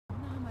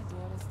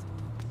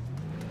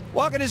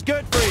Walking is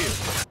good for you.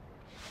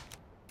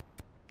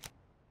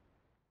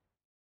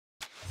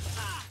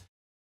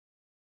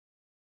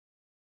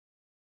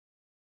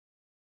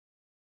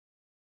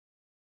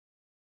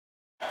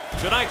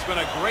 Tonight's been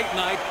a great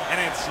night,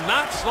 and it's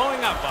not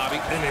slowing up, Bobby.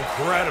 An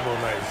incredible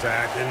night,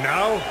 Zach. And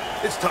now,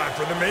 it's time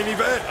for the main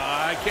event.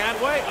 I can't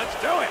wait. Let's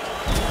do it.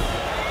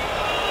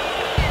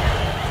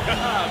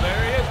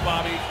 There he is,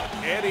 Bobby.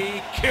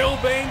 Eddie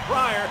Killbane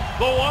Pryor,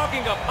 the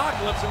walking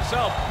apocalypse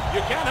himself.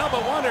 You can't help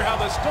but wonder how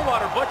the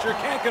Stillwater Butcher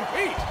can't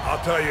compete. I'll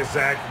tell you,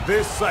 Zach,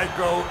 this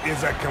psycho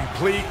is a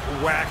complete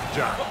whack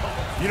job.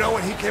 You know,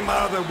 when he came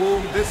out of the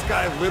womb, this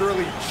guy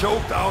literally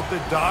choked out the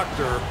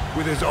doctor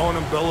with his own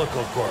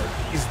umbilical cord.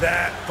 He's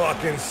that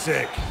fucking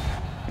sick.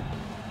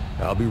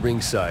 I'll be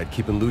ringside,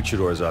 keeping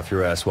luchadors off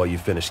your ass while you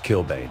finish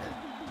Killbane.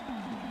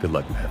 Good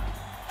luck, man.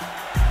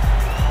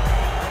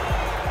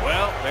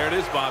 Well, there it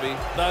is, Bobby.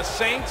 The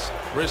Saints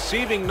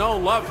receiving no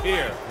love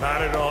here.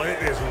 Not at all.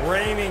 It is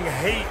raining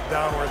hate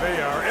down where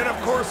they are, and of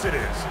course it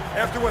is.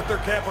 After what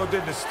their capo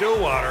did to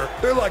Stillwater,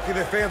 they're lucky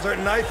their fans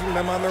aren't knifing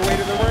them on their way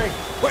to the ring.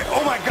 Wait,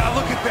 oh my God,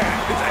 look at that!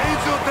 It's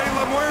Angel de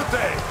la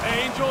Muerte!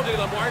 Angel de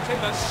la Muerte,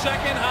 the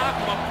second half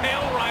of a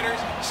Pale Riders,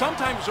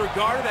 sometimes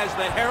regarded as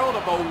the herald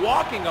of a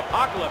walking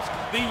apocalypse.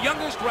 The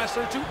youngest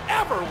wrestler to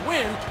ever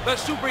win the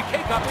Super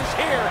K-Cup is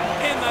here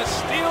in the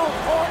Steel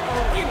Court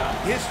Arena.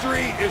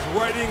 History is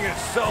writing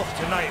itself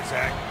tonight,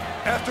 Zach.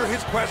 After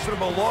his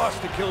questionable loss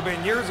to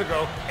Killbane years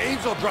ago,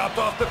 Angel dropped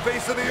off the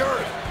face of the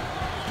earth.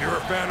 If you're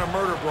a fan of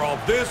Murder Brawl,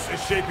 this is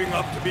shaping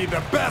up to be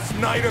the best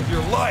night of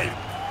your life.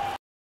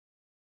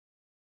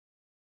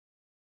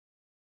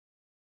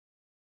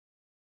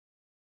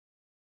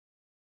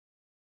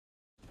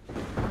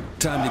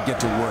 Time to get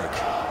to work.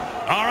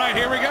 All right,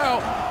 here we go.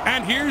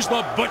 And here's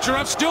the Butcher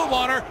of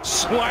Stillwater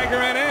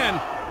swaggering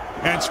in.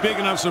 And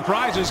speaking of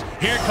surprises,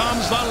 here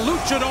comes the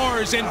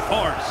Luchadors in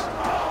force.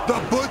 The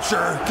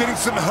Butcher getting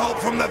some help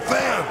from the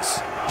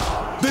fans.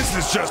 This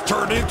has just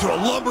turned into a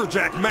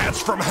lumberjack match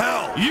from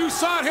hell. You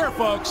saw it here,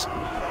 folks.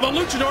 The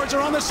Luchadors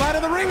are on the side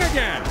of the ring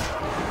again.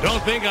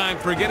 Don't think I'm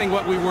forgetting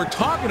what we were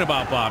talking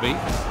about, Bobby.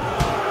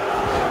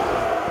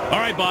 All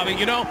right, Bobby,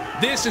 you know,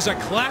 this is a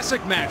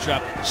classic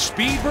matchup.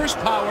 Speed versus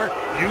power,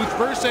 youth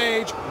versus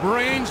age,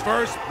 brains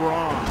versus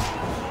brawn.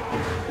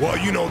 Well,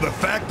 you know, the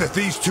fact that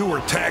these two are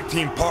tag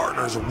team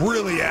partners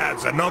really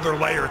adds another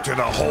layer to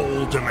the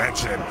whole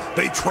dimension.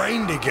 They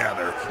train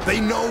together. They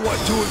know what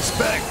to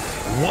expect.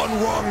 One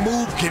wrong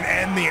move can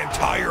end the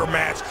entire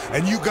match,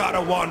 and you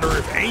gotta wonder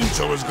if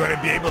Angel is gonna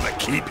be able to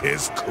keep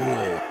his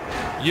cool.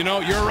 You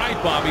know, you're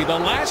right, Bobby. The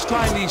last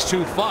time these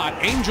two fought,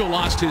 Angel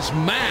lost his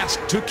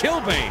mask to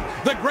Killbane,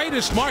 the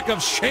greatest mark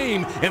of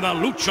shame in the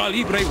Lucha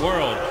Libre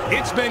world.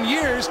 It's been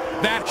years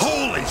that...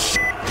 Holy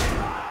shit!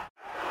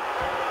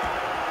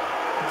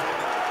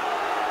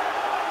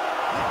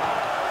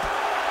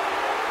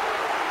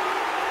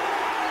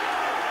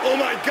 Oh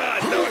my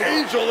God, now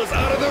Angel is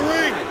out of the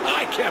ring!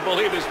 I can't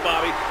believe this,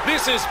 Bobby.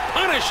 This is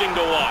punishing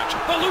to watch.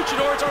 The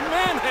Luchadors are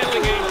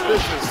manhandling Angel.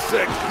 This is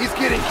sick. He's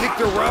getting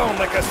kicked around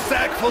like a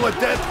sack full of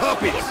dead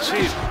puppies.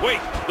 Jeez, wait.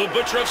 The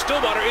Butcher of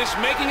Stillwater is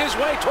making his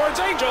way towards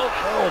Angel.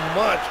 How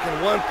much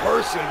can one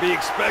person be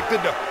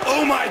expected to...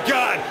 Oh my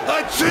God,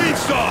 a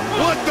chainsaw!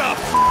 What the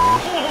f...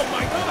 Oh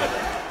my God.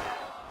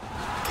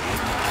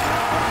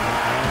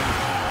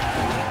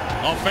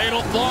 A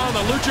fatal flaw in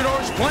the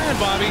Luchadors' plan,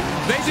 Bobby.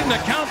 They didn't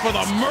account for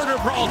the Murder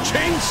Brawl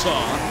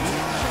chainsaw.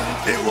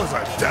 It was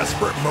a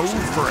desperate move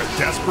for a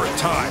desperate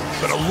time,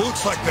 but it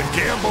looks like the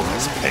gamble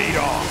has paid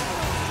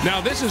off.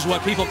 Now this is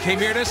what people came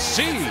here to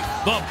see.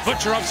 The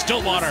Butcher of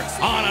Stillwater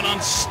on an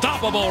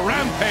unstoppable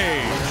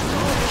rampage.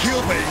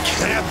 Killbane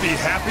can't be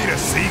happy to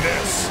see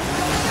this.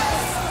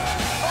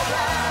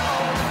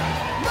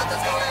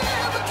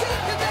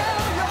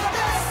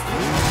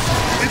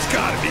 It's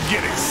gotta be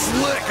getting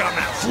slick on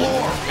that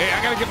floor. Hey,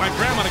 I gotta get my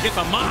grandma to get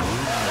the mop.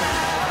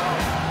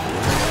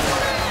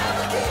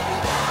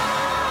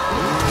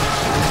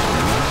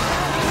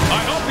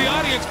 I hope the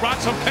audience brought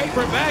some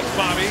paper bags,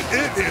 Bobby.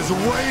 It is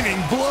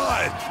raining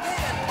blood.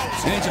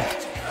 Angel,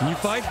 can you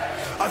fight?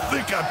 I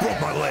think I broke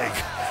my leg.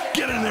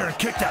 Get in there and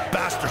kick that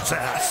bastard's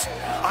ass.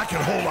 I can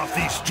hold off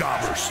these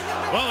jobbers.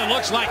 Well, it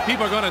looks like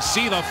people are going to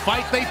see the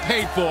fight they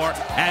paid for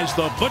as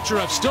the Butcher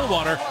of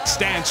Stillwater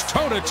stands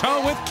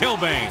toe-to-toe with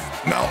Killbane.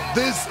 Now,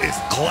 this is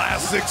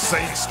classic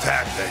Saints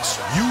tactics.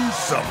 Use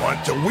someone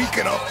to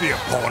weaken up the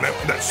opponent,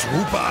 then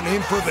swoop on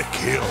in for the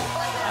kill.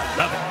 I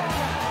love it.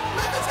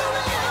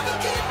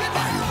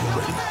 I have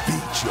already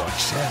beat your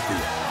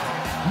champion.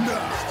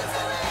 Now,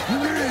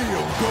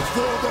 kneel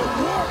before the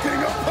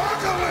walking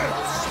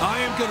apocalypse! I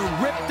am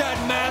gonna rip that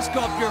mask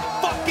off your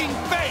fucking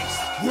face!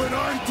 When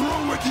I'm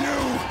through with you,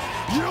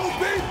 you'll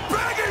be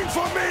begging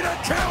for me to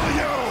kill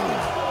you!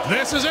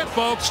 This is it,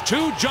 folks.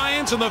 Two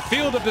giants in the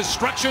field of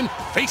destruction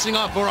facing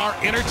off for our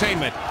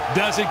entertainment.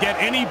 Does it get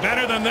any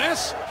better than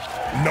this?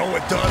 No,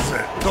 it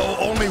doesn't. Though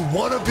only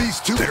one of these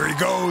two... There he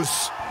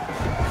goes.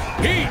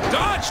 He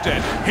dodged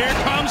it. Here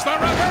comes the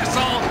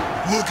reversal.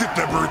 Look at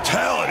the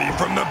brutality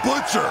from the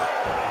Butcher.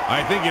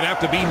 I think you'd have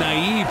to be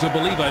naive to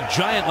believe a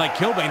giant like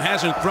Killbane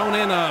hasn't thrown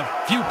in a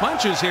few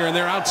punches here and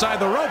there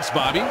outside the ropes,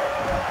 Bobby.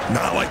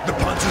 Not like the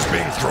punches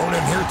being thrown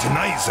in here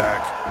tonight,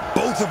 Zach.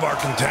 Both of our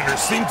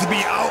contenders seem to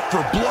be out for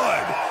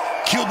blood.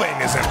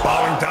 Killbane isn't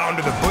bowing down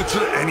to the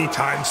butcher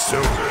anytime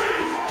soon.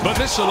 But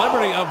this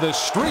celebrity of the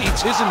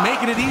streets isn't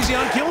making it easy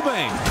on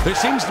Killbane. There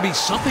seems to be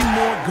something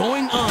more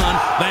going on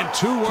than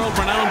two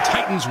world-renowned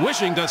titans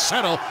wishing to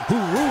settle who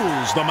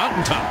rules the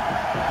mountaintop.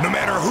 No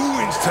matter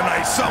who wins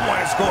tonight, someone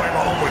is going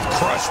home with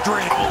crushed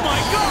dreams. Oh my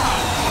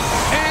God!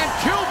 And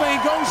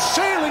Killbane goes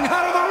sailing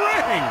out of the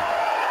ring!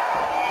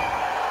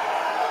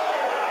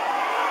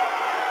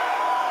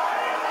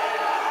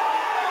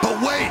 But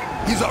wait,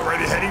 he's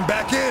already heading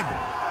back in.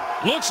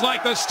 Looks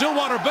like the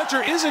Stillwater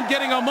Butcher isn't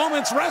getting a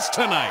moment's rest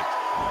tonight.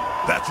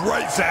 That's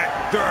right,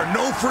 Zach. There are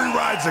no free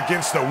rides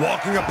against the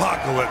walking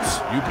apocalypse.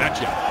 You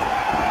betcha.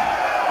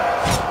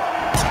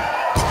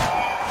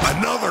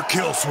 Another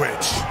kill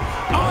switch.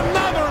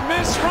 Another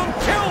miss from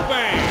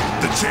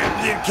Killbane. The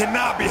champion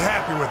cannot be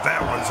happy with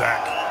that one,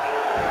 Zach.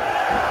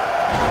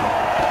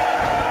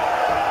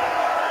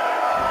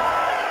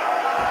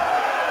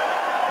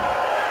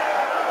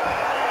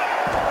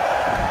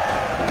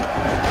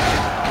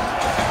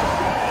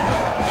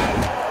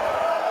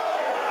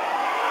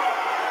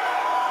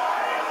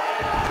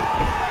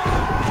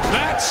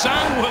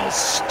 Sound will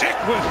stick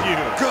with you.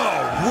 Go,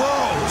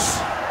 Rose!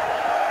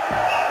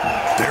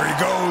 There he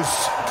goes.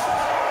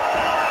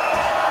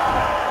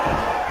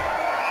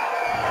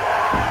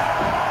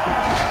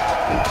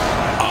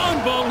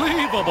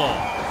 Unbelievable.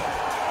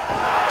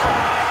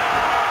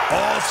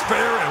 All's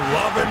fair in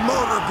love and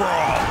murder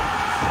brawl.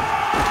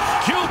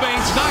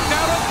 Killbane's knocked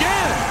out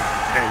again.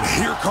 And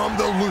here come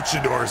the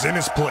luchadors in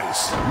his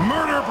place.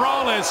 Murder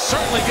Brawl is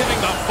certainly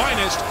giving the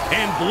finest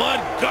in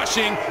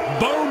blood-gushing,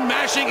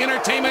 bone-mashing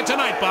entertainment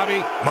tonight, Bobby.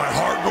 My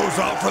heart goes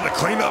out for the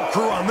cleanup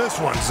crew on this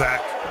one,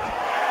 Zach.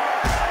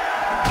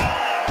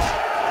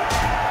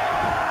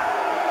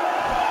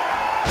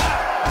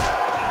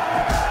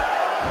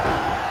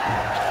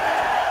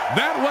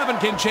 That weapon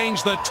can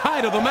change the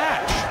tide of the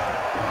match.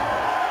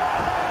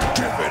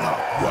 Give it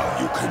up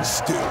while you can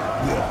still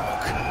walk.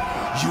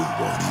 You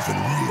won't even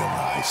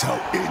realize how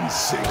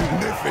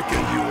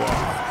insignificant you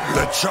are.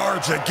 The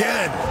charge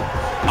again.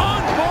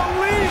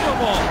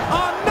 Unbelievable!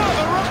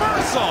 Another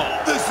reversal!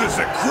 This is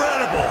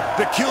incredible.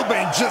 The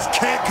Killbane just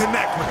can't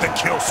connect with the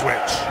kill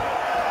switch.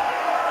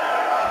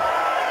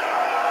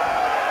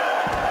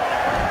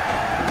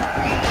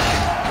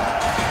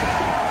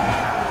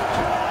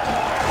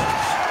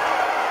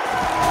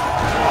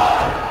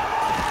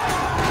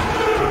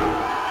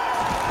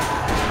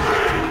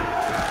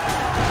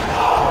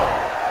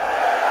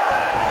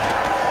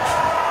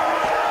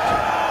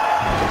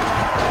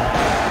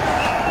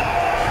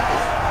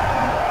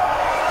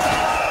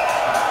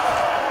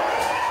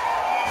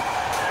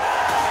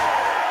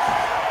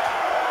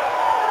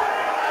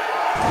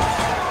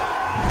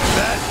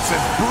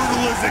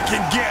 It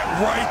can get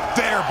right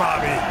there,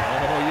 Bobby.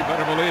 Oh, you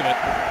better believe it.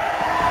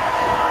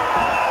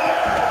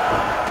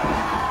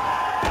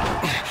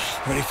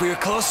 Ready for your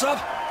close-up?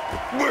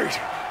 Wait!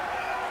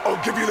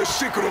 I'll give you the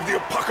secret of the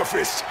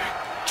Apocalypse.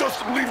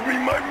 Just leave me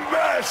my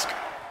mask!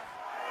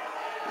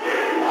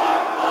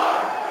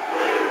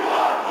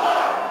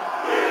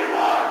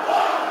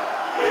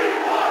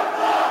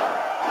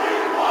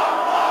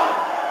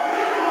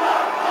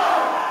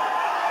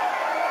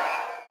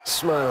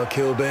 Smile,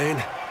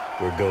 Killbane.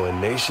 We're going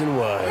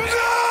nationwide. No!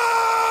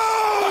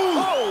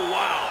 Oh,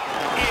 wow.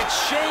 It's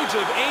shades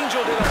of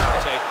Angel de la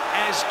Muerte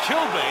as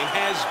Killbane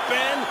has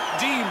been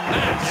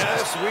demasked.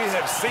 Yes, we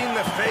have seen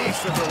the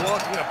face of the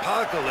walking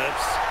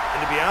apocalypse.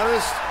 And to be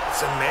honest,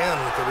 it's a man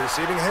with a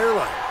receding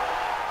hairline.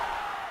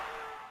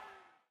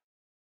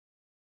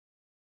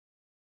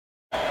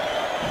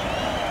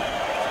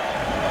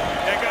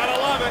 You gotta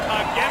love it.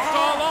 Against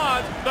all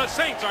odds, the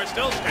Saints are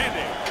still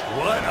standing.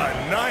 What a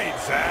night,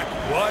 Zach.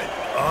 What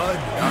a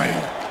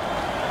night.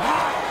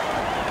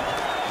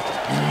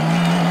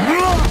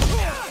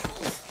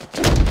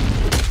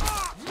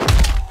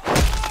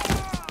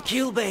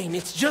 Killbane,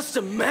 it's just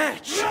a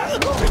match.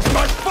 It's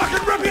my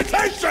fucking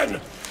reputation!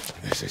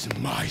 This is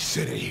my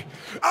city.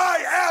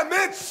 I am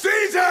its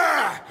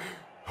Caesar!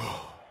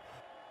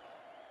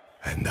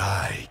 And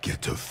I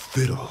get to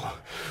fiddle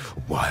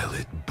while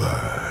it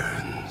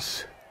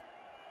burns.